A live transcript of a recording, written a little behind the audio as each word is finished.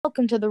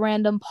welcome to the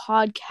Random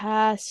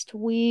Podcast.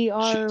 We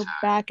are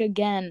back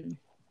again.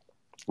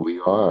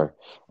 We are,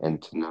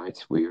 and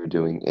tonight we are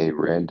doing a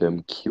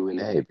random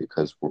Q&A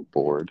because we're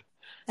bored.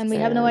 And we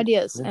have no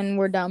ideas, and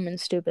we're dumb and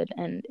stupid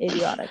and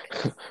idiotic.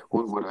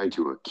 What would I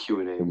do, a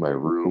Q&A in my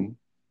room?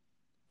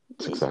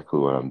 That's exactly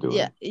what I'm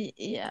doing.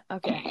 Yeah,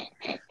 okay.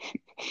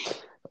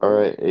 All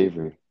right,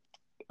 Avery.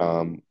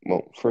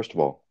 Well, first of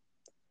all,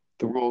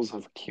 the rules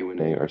of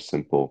Q&A are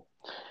simple.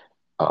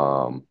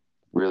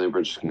 Really,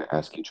 we're just going to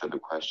ask each other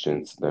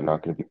questions. They're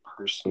not going to be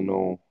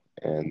personal,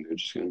 and they're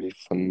just going to be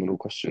fun little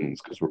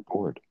questions because we're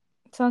bored.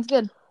 Sounds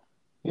good.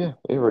 Yeah,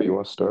 Avery, you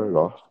want to start it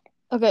off?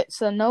 Okay,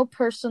 so no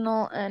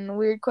personal and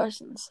weird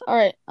questions. All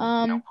right.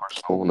 No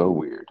personal, no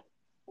weird.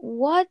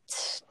 What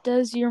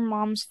does your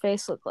mom's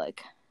face look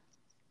like?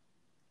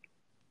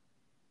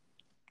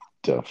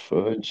 The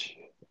fudge?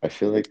 I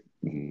feel like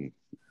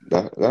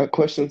not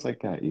questions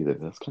like that either.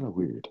 That's kind of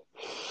weird.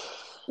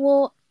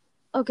 Well,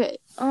 okay.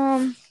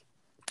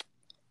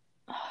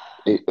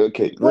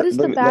 Okay. What is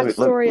the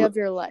backstory of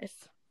your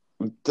life?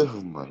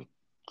 Oh my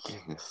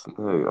goodness,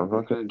 no! I'm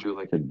not gonna do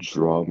like a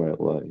draw my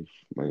life,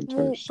 my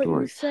entire story. But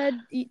you said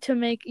to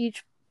make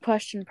each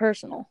question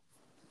personal.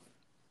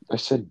 I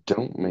said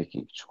don't make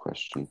each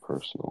question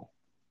personal.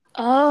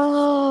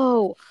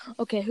 Oh,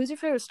 okay. Who's your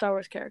favorite Star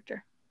Wars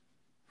character?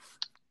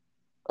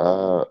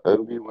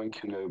 Obi-Wan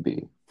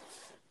Kenobi.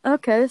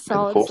 Okay,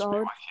 solid.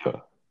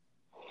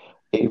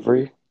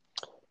 Avery,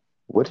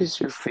 what is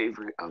your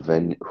favorite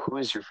Who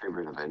is your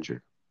favorite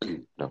Avenger?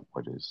 No,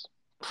 what is?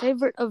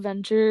 Favorite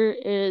Avenger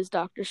is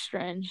Doctor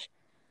Strange.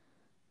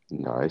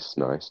 Nice.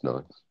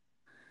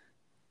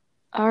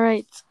 All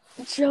right,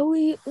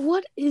 Joey,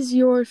 what is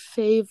your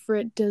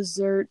favorite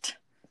dessert?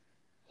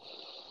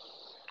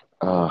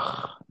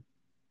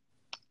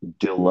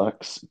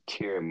 Deluxe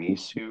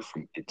tiramisu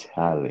from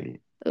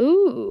Italy.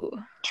 Ooh.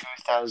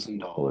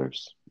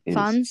 $2,000.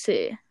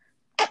 Fancy.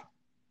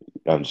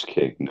 I'm just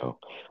kidding. No,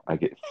 I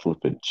get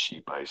flippin'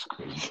 cheap ice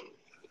cream.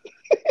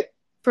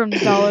 From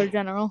Dollar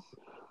General.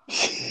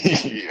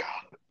 Yeah.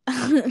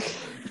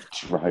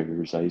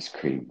 Dryer's ice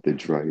cream. The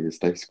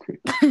driest ice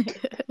cream.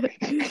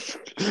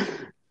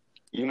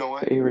 You know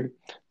what, Avery?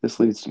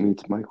 This leads me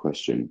to my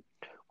question.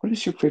 What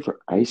is your favorite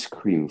ice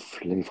cream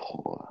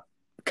flavor?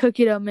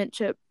 Cookie dough mint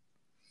chip.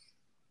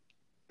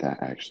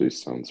 That actually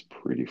sounds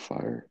pretty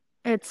fire.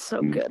 It's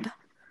so good.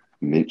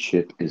 Mint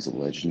chip is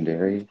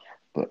legendary,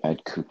 but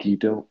add cookie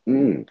dough,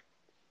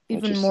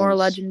 even more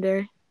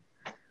legendary.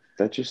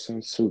 That just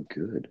sounds so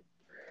good.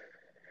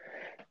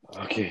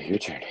 Okay, your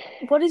turn.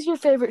 What is your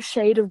favorite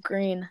shade of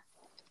green?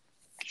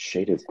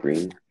 Shade of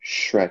green?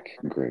 Shrek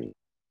green.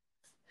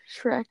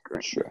 Shrek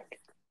green. Shrek.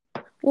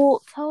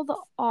 Well, tell the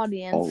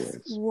audience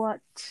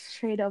what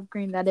shade of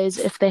green that is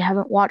if they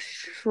haven't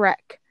watched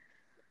Shrek.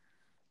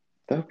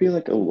 That would be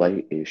like a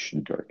lightish,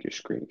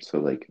 darkish green. So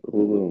like a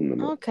little in the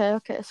middle. Okay.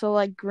 So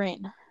like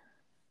green.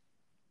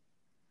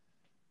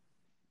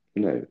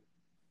 No.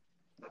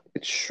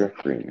 It's Shrek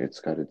green. It's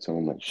got its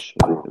own like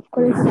shade of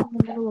green. But it's in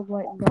the middle of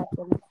white and black,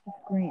 but it's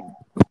just green.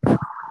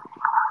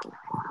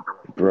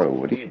 Bro,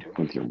 what are you doing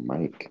with your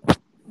mic?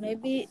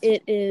 Maybe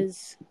it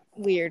is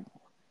weird.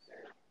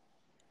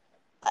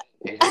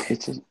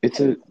 It's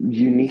a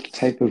unique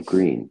type of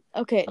green.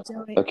 Okay,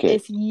 Joey. Okay.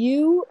 If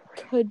you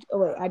could... Oh,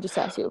 wait. I just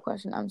asked you a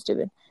question. I'm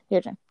stupid.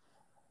 Your turn.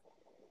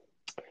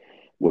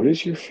 What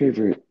is your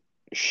favorite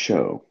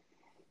show?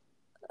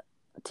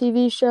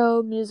 TV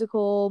show,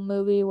 musical,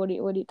 movie. What are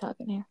you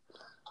talking here?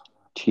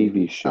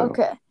 TV show.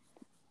 Okay.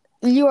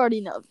 You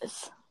already know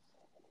this.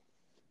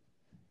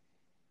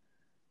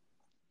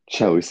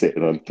 Shall we say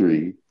it on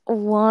 3?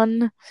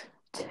 1,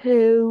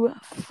 2,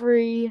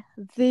 3.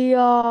 The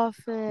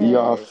Office. The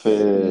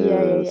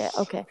Office. Yeah.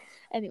 Okay.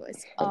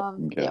 Anyways,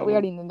 yeah, we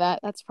already knew that.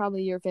 That's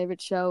probably your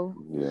favorite show.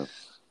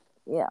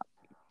 Yeah.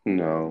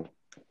 No.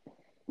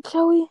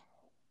 Joey?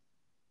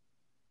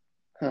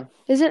 Huh?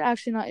 Is it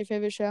actually not your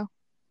favorite show?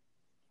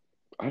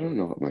 I don't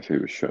know what my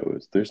favorite show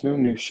is. There's no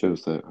new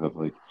shows that have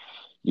like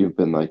you've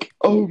been like,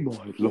 oh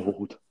my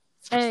lord.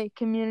 Hey,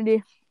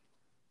 Community.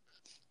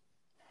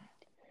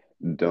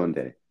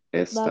 ¿Dónde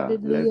está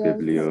la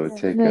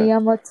biblioteca? Me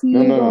llamo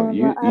No.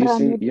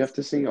 You have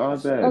to sing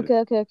Abed.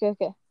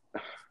 Okay.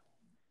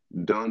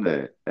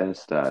 ¿Dónde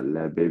está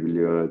la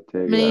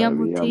biblioteca? Me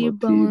llamo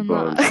T-Bone.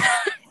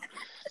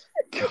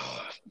 God.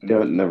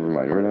 No, never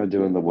mind. We're not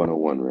doing the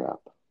 101 rap.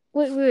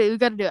 Wait. We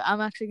gotta do it. I'm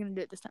actually gonna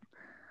do it this time.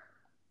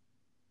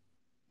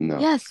 No.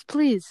 Yes,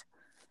 please.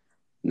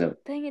 No.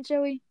 Dang it,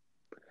 Joey.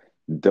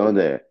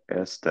 ¿Dónde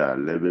está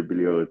la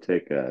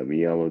biblioteca? Me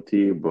llamo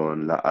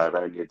T-Bone, la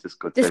araña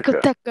discoteca.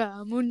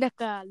 Discoteca,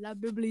 muñeca, la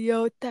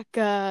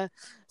biblioteca.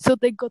 So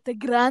they go te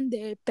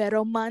grande,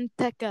 pero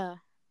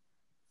manteca.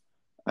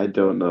 I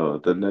don't know.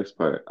 The next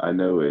part, I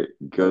know it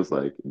goes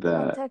like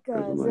that.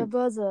 Manteca,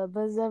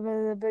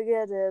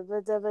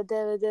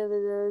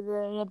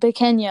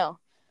 pequeño.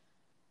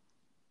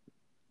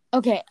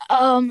 Okay,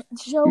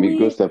 Joey. Me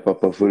gusta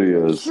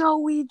Papafurios.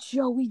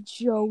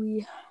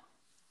 Joey.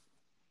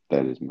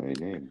 That is my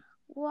name.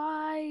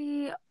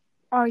 Why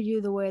are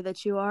you the way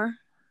that you are?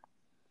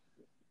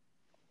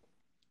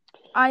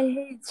 I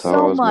hate That's how I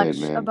so was made, much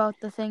man. about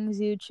the things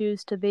you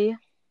choose to be.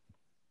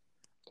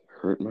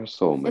 Hurt my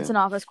soul, man. It's an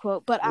office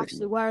quote, but Hurt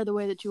actually, me. why are the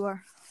way that you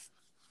are?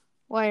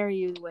 Why are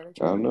you the way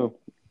that I you are? don't know.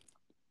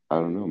 I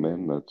don't know,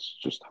 man. That's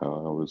just how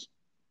I was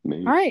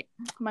made. All right,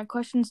 my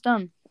question's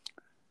done.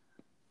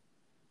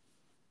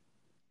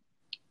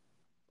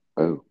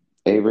 Oh,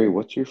 Avery,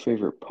 what's your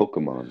favorite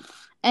Pokemon?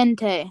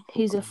 Entei.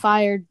 He's a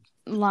fire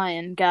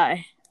lion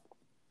guy.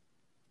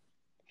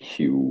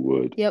 You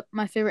would. Yep,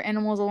 my favorite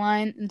animal is a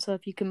lion, and so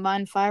if you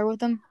combine fire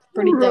with him,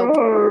 pretty dope.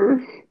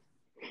 Roar.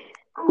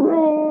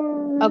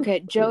 Roar.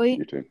 Okay, Joey,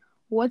 Your turn.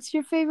 what's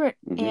your favorite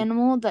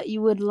animal that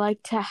you would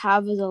like to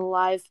have as a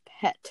live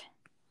pet?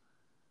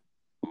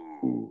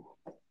 Ooh.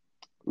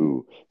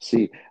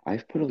 See,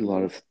 I've put a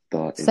lot of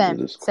thought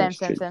into this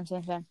question.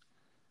 Same.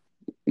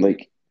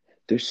 Like,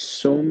 there's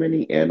so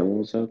many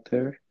animals out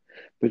there,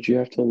 but you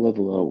have to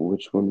level out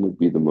which one would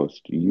be the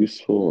most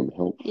useful and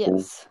helpful.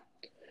 Yes.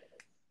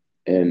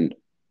 And,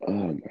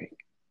 oh my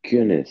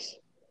goodness.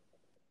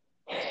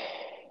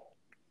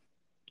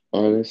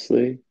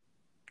 Honestly,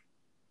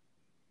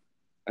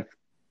 I've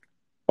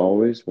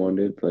always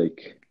wanted,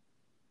 like,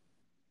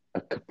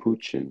 a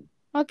capuchin.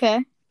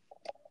 Okay.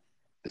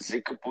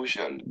 The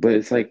capuchin. But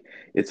it's like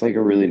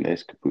a really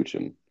nice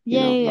capuchin.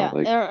 Yeah. Not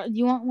like,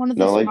 You want one of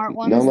the not like, smart not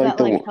ones like that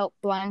the one. help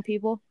blind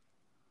people?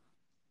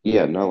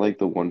 Yeah, not like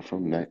the one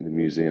from Night in the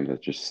Museum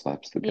that just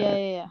slaps the guy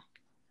Yeah. and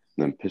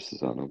then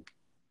pisses on him.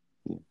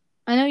 Yeah.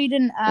 I know you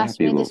didn't ask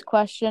Happy me little. this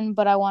question,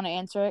 but I want to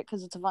answer it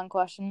because it's a fun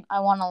question. I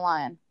want a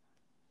lion.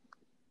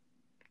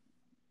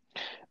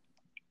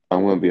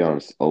 I'm gonna be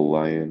honest, a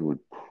lion would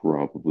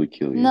probably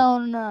kill you.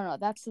 No.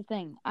 That's the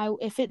thing.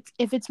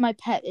 If it's my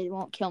pet, it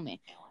won't kill me.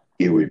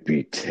 It would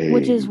be tame.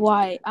 Which is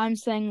why I'm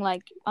saying,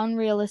 like,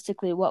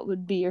 unrealistically, what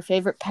would be your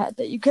favorite pet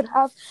that you could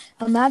have?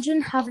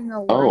 Imagine having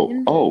a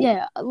lion. Oh.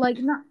 Yeah, like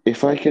not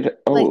If I could,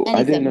 like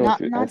I didn't anything. know Not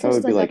if I not thought it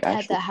just would be like a like pet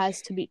actual. that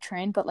has to be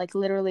trained, but like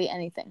literally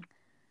anything.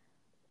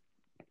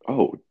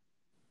 Oh,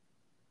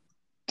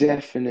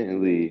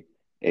 definitely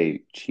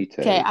a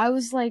cheetah. Okay, I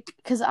was like,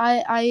 because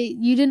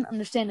you didn't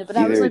understand it, but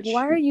I was like,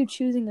 why are you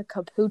choosing a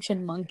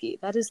capuchin monkey?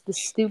 That is the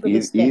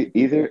stupidest thing.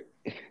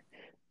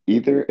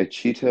 Either a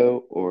cheetah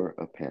or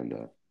a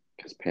panda,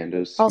 because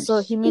pandas.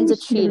 Also, he means a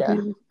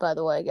cheetah, by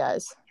the way,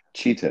 guys.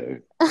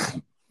 Cheetah.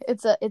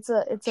 It's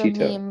a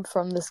meme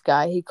from this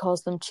guy. He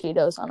calls them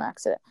Cheetos on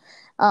accident.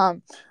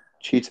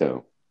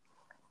 Cheeto.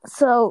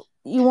 So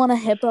you want a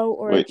hippo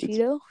or a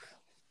Cheeto?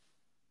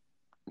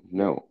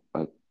 No,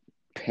 a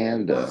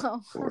panda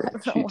or a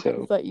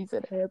Cheeto. I thought you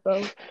said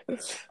hippo.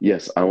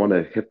 Yes, I want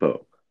a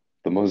hippo.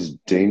 The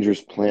most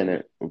dangerous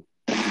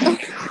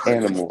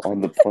animal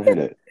on the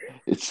planet.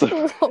 It's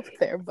like, whoa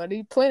there,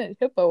 buddy. Planet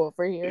hippo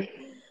over here.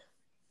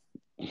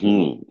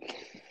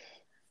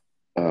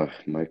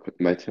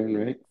 My turn,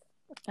 right?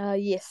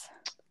 Yes.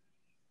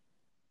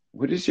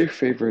 What is your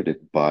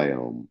favorite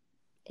biome?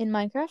 In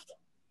Minecraft?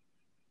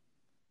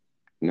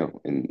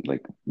 No, in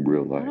like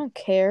real life. I don't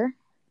care.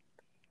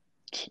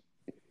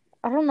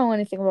 I don't know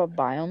anything about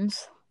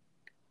biomes.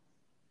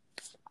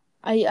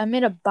 I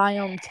made a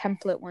biome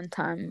template one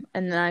time,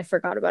 and then I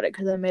forgot about it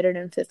because I made it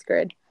in 5th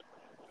grade.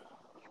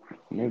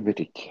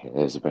 Nobody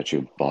cares about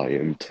your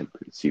biome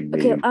templates you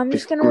made. Okay, I'm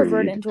just gonna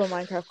revert into a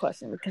Minecraft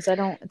question because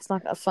it's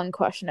not a fun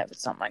question if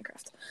it's not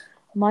Minecraft.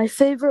 My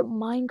favorite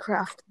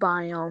Minecraft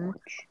biome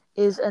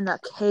is an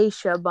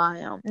acacia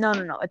biome. No,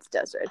 it's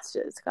desert.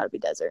 It's gotta be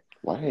desert.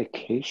 Why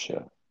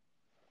acacia?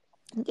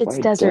 It's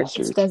Why desert.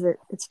 desert.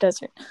 It's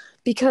desert.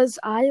 Because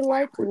I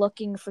like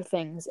looking for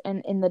things,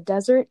 and in the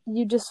desert,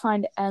 you just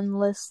find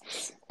endless.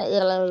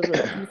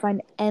 You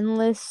find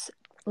endless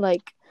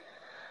like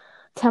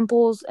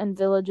temples and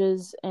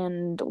villages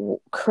and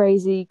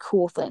crazy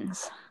cool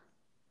things.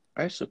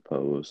 I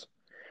suppose.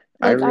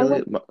 Like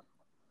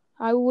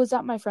I was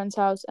at my friend's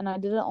house and I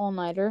did an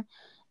all-nighter,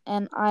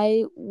 and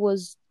I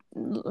was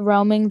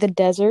roaming the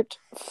desert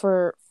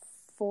for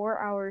 4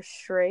 hours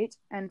straight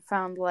and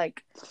found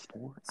like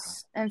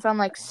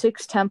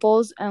 6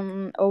 temples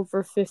and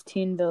over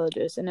 15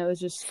 villages, and it was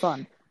just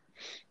fun.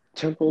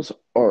 Deserts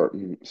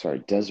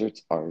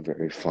are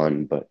very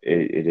fun, but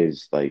it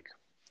is like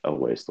a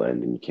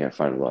wasteland and you can't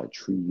find a lot of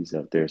trees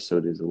out there, so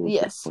it is a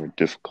little bit more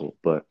difficult,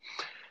 but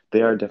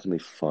they are definitely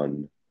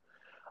fun.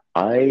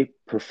 I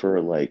prefer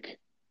like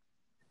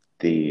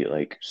the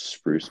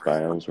spruce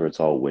biomes where it's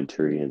all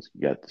wintry and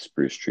you got the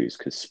spruce trees,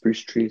 because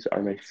spruce trees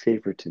are my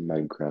favorite in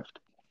Minecraft.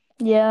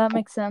 Yeah, that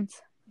makes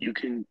sense. You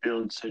can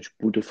build such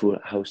beautiful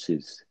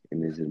houses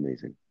and it's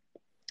amazing.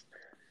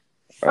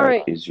 All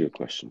right. Is your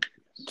question.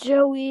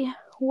 Joey,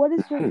 what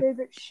is your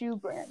favorite shoe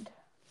brand?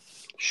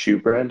 Shoe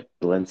brand?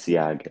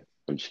 Balenciaga.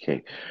 I'm just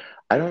kidding.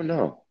 I don't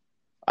know.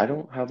 I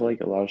don't have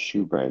like a lot of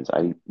shoe brands.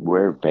 I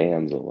wear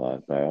Vans a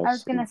lot, but I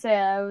was gonna say,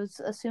 I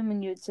was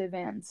assuming you'd say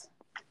Vans.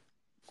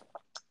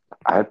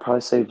 I'd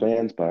probably say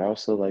Vans, but I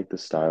also like the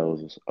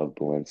styles of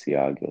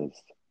Balenciagas.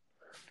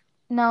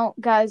 No,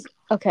 guys,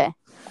 okay.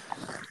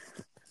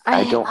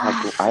 I don't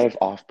have. I have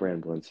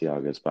off-brand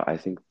Balenciagas, but I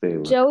think they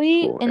look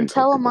Joey, cool and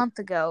until a comfortable. month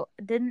ago,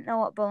 didn't know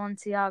what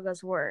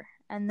Balenciagas were.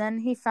 And then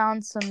he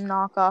found some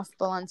knockoff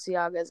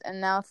Balenciagas and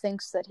now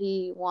thinks that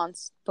he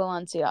wants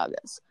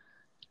Balenciagas.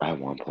 I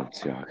want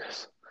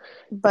Balenciagas.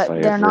 If But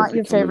I they're ever not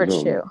your become favorite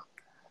alone. shoe.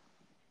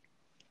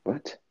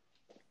 What?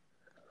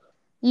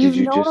 You've Did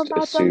you known just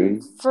about them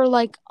assume? for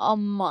like a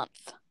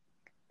month.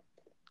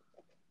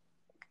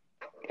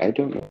 I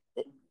don't know.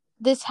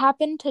 This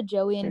happened to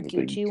Joey and Kind of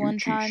like Gucci one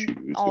Gucci time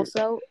shoes.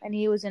 also, and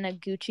he was in a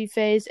Gucci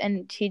phase,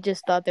 and he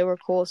just thought they were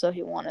cool, so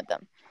he wanted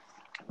them.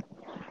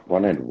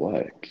 Wanted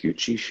what?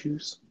 Gucci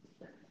shoes?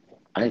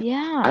 I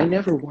Yeah.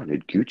 never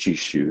wanted Gucci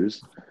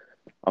shoes.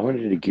 I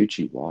wanted a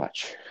Gucci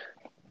watch.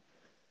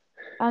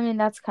 I mean,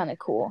 that's kind of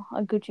cool.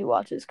 A Gucci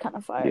watch is kind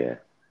of fire. Yeah.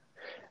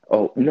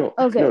 Oh, no.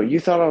 Okay. No, you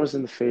thought I was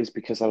in the phase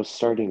because I was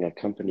starting a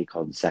company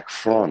called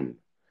Zacfron.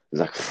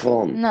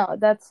 Zacfron. No,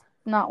 that's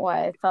not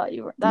why I thought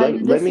you were.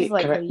 Let This me, is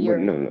like can I, a well, year.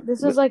 no, no,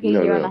 This is like a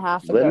no, year no, and a no.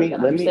 half ago that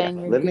I'm saying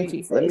your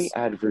Gucci Let me phase.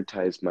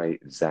 advertise my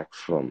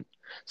Zacfron.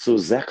 So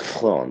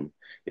Zacfron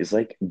is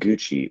like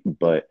Gucci,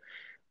 but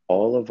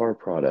all of our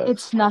products,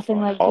 It's nothing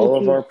like all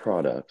of Gucci. our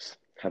products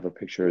have a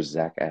picture of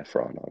Zac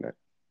Efron on it.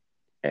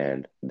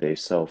 And they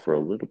sell for a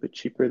little bit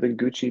cheaper than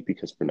Gucci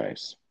because we're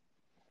nice.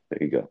 There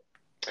you go.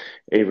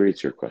 Avery,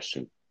 it's your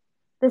question.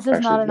 This is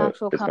not Actually, an no,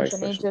 actual it's my company,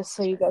 question. just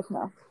so you guys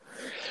know.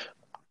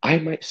 I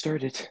might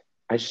start it.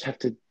 I just have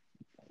to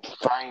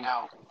find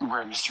out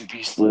where Mr.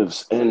 Beast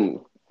lives and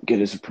get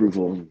his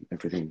approval and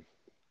everything.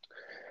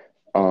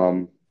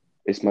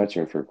 It's my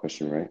turn for a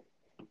question, right?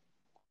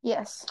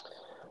 Yes.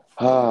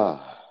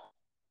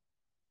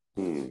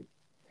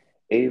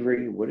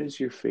 Avery, what is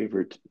your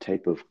favorite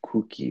type of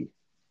cookie?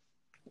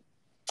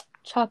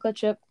 Chocolate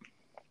chip.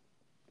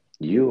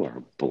 You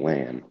are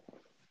bland.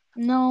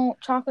 No,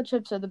 chocolate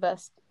chips are the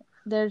best.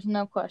 There's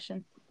no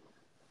question.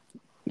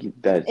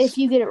 That's if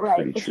you get it right.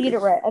 pretty If true. you get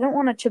it right. I don't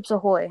want a Chips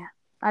Ahoy.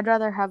 I'd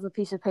rather have a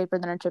piece of paper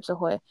than a Chips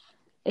Ahoy.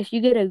 If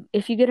you get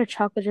a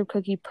chocolate chip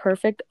cookie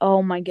perfect,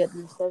 oh my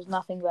goodness, there's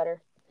nothing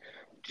better.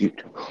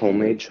 Dude,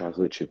 homemade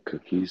chocolate chip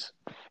cookies.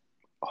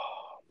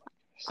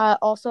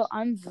 Also,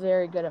 I'm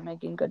very good at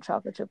making good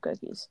chocolate chip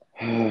cookies.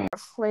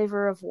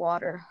 Flavor of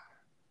water.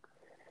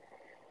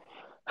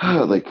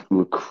 Like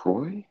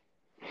LaCroix?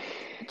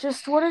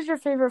 Just what is your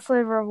favorite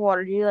flavor of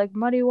water? Do you like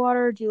muddy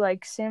water? Do you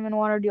like salmon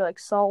water? Do you like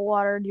salt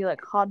water? Do you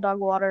like hot dog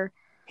water?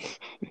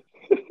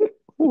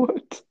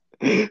 What?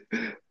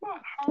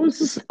 How is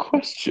this a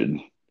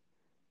question?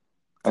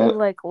 Do you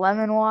like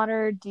lemon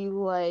water? Do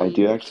you like I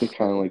do actually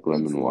kind of like peach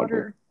lemon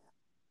water.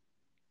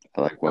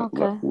 I like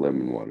Okay.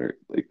 lemon water,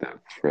 like that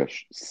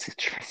fresh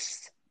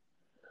citrus.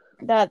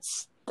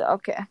 That's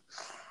okay.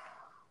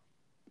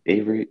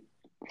 Avery,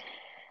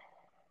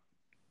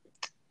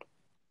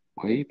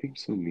 why are you being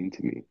so mean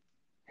to me?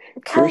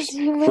 Because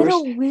you made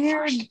a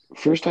weird.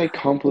 First, I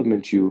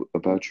compliment you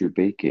about your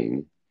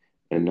baking,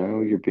 and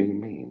now you're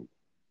being mean.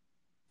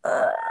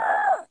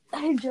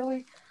 Hey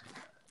Joey,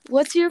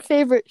 what's your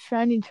favorite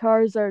shiny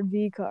Charizard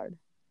V card?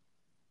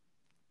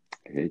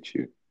 I hate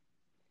you.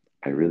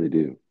 I really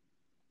do.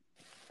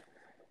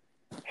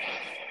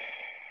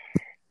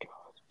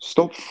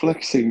 Stop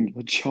flexing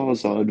your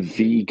Charizard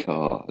V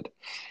card.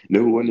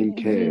 No one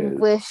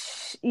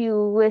cares.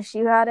 You wish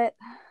you had it.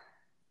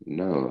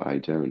 No, I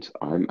don't.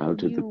 I'm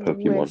out of the You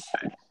Pokemon wish.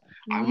 phase.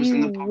 I was in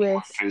You the Pokemon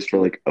wish. phase for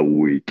like a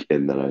week,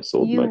 and then I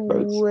sold my You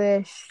cards.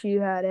 wish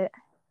you had it.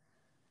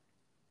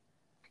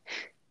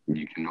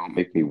 You cannot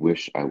make me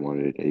wish I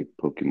wanted a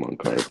Pokemon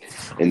card.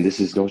 And this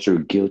is not your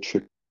guilt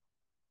trip.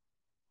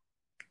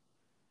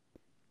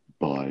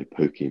 Buy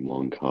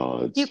Pokemon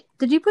cards.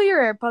 Did you put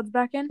your AirPods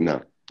back in?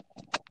 No.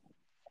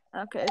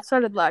 Okay, it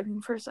started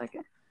lagging for a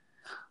second.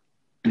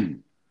 Hey,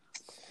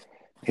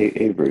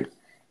 Avery.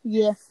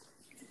 Yeah.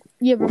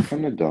 Yeah, bro. What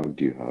kind of dog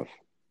do you have?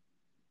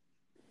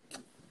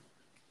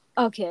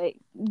 Okay,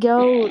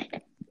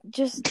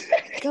 just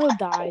go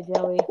die,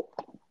 Joey.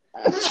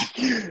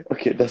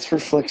 Okay, that's for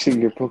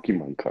flexing your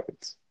Pokemon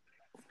cards.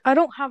 I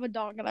don't have a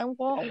dog and I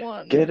want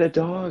one. Get a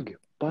dog.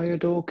 Buy a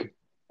dog.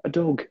 A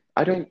dog.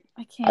 I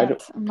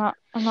can't. I'm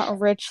not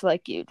rich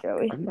like you,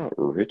 Joey. I'm not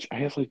rich. I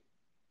have like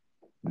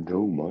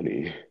no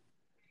money.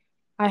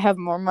 I have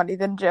more money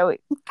than Joey.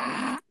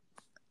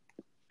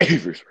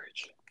 Avery's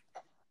rich.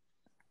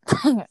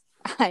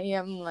 I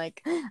am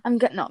like I'm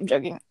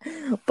joking.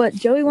 But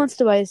Joey wants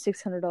to buy a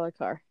 $600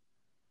 car.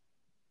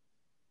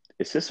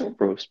 Is this a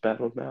roast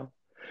battle now?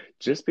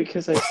 Just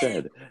because I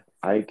said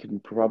I can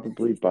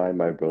probably buy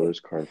my brother's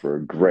car for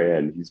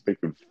 $1,000, he's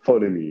making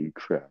fun of me and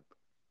crap.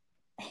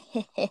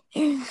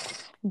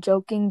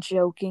 Joking,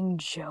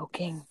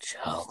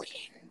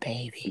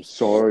 baby. I'm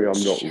sorry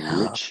I'm not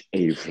rich,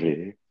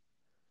 Avery.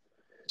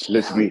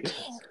 Listen,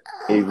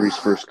 Avery's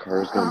first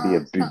car is going to be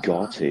a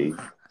Bugatti.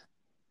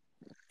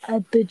 A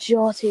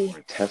Bugatti. Or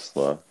a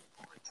Tesla.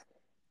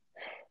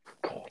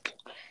 God.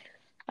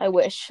 I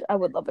wish. I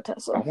would love a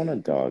Tesla. I want a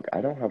dog.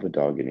 I don't have a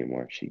dog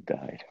anymore. She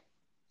died.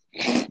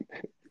 I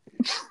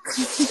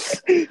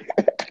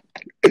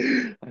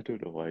don't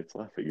don't know why it's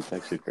laughing. It's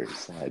actually very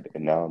sad.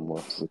 And now I'm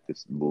left with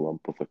this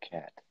lump of a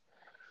cat.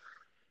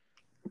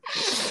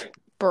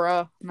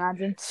 Bruh,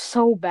 imagine.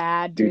 So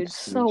bad, dude.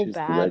 So Smidge is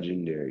bad.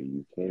 legendary.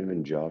 You can't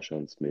even josh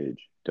on Smidge.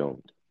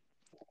 Don't.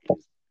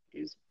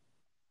 He's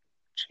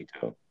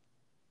Cheeto.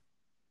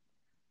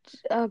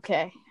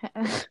 Okay.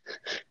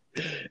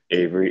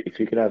 Avery, if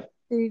you could have...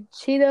 Dude,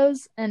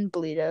 Cheetos and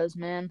Bleedos,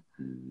 man.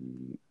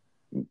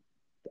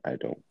 I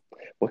don't.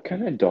 What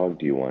kind of dog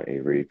do you want,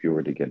 Avery, if you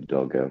were to get a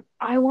doggo?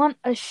 I want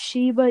a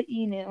Shiba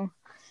Inu.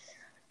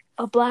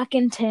 A black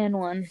and tan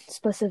one,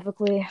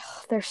 specifically.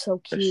 They're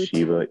so A cute.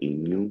 Shiba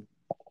Inu?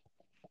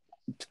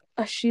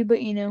 A Shiba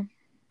Inu.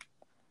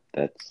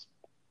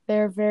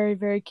 They're very,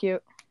 very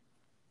cute.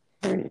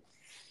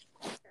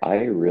 I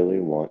really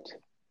want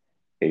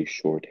a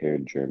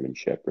short-haired German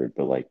Shepherd,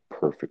 but like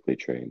perfectly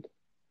trained.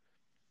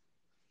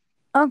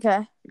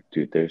 Okay.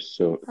 Dude, they're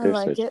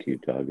like such it.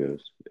 cute doggos,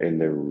 and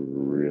they're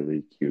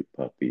really cute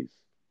puppies.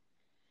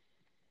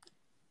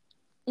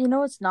 You know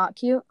what's not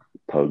cute?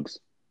 Pugs,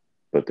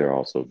 but they're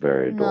also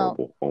very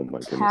adorable. Oh my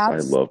goodness, I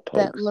love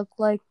pugs. That look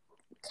like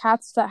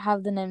cats that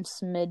have the name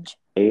Smidge.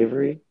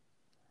 Avery,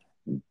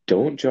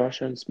 don't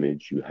josh on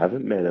Smidge. You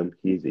haven't met him.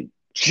 He's a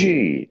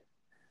G.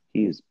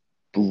 He is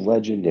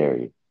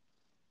legendary.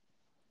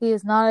 He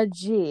is not a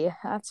G,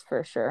 that's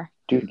for sure.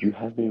 Dude, you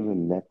haven't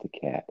even met the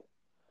cat.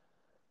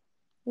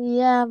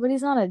 Yeah, but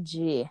he's not a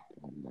G.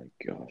 Oh my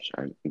gosh,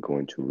 I'm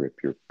going to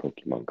rip your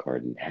Pokemon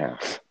card in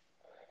half.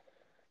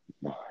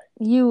 My.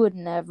 You would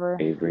never.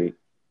 Avery,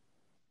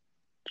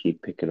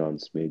 keep picking on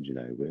Smidge and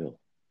I will.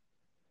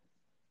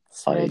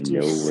 Smidge, I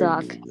know you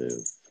suck. where you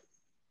live.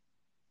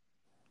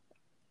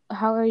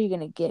 How are you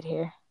going to get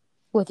here?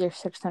 With your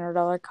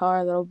 $600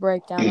 car that'll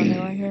break down on the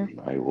way here?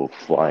 I will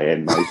fly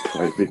in my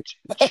private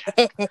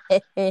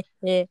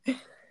jet.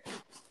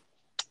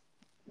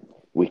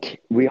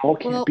 We all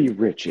can't be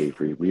rich,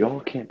 Avery. We all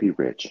can't be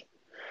rich.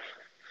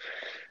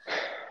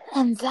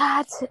 And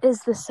that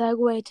is the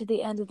segue to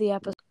the end of the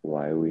episode.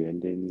 Why are we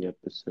ending the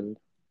episode?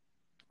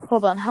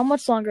 Hold on. How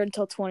much longer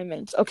until 20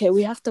 minutes? Okay,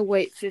 we have to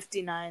wait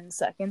 59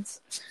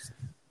 seconds.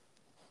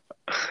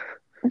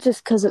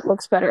 Just because it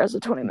looks better as a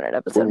 20-minute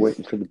episode. We're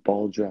waiting for the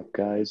ball drop,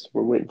 guys.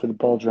 We're waiting for the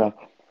ball drop.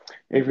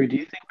 Avery, do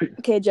you think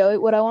Okay, Joey,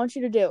 what I want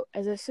you to do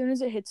is as soon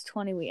as it hits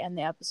 20, we end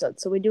the episode.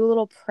 So we do a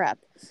little prep.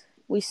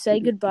 We say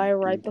goodbye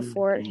right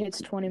before it hits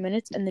 20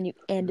 minutes, and then you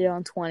end it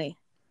on 20.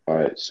 All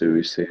right, so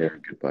we say our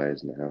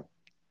goodbyes now.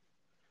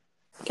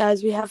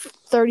 Guys, we have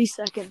 30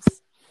 seconds.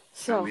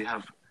 So we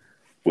have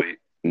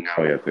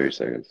 30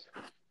 seconds.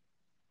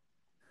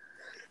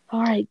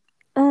 All right.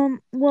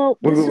 Well,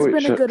 this has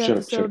been a good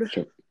episode.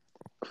 Shut up.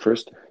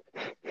 First,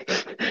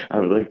 I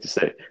would like to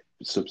say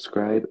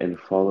subscribe and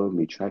follow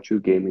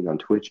Michachu Gaming on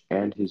Twitch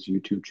and his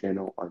YouTube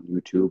channel on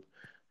YouTube.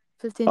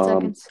 15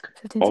 seconds.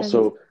 15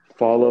 also, seconds.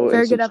 follow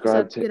and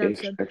subscribe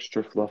to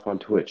Extra Fluff on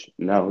Twitch.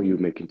 Now you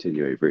may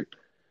continue, Avery.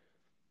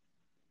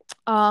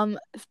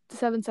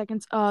 7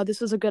 seconds.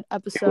 This was a good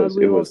episode.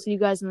 We will see you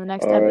guys in the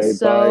next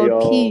episode.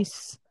 Bye,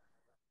 peace.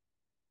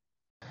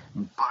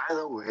 By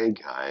the way,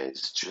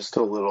 guys, just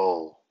a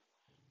little,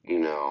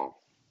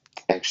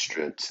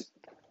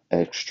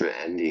 extra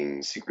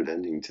ending, secret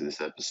ending to this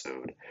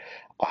episode.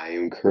 I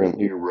am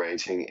currently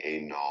writing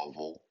a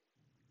novel.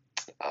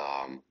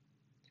 I'm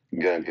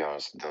gonna be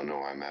honest, don't know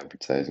why I'm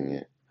advertising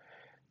it.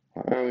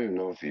 I don't even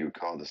know if you would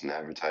call this an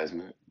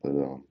advertisement, but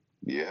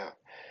yeah.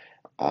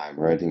 I'm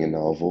writing a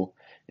novel,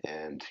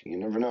 and you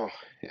never know.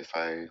 If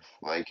I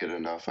like it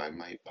enough, I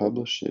might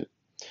publish it.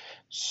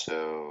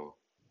 So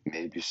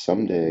maybe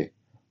someday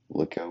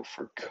look out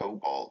for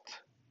Cobalt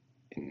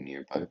in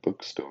nearby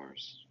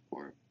bookstores,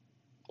 or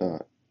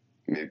not.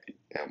 Maybe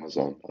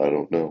Amazon. I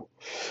don't know.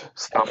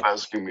 Stop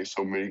asking me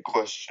so many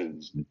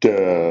questions,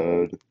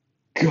 Dad.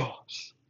 Gosh.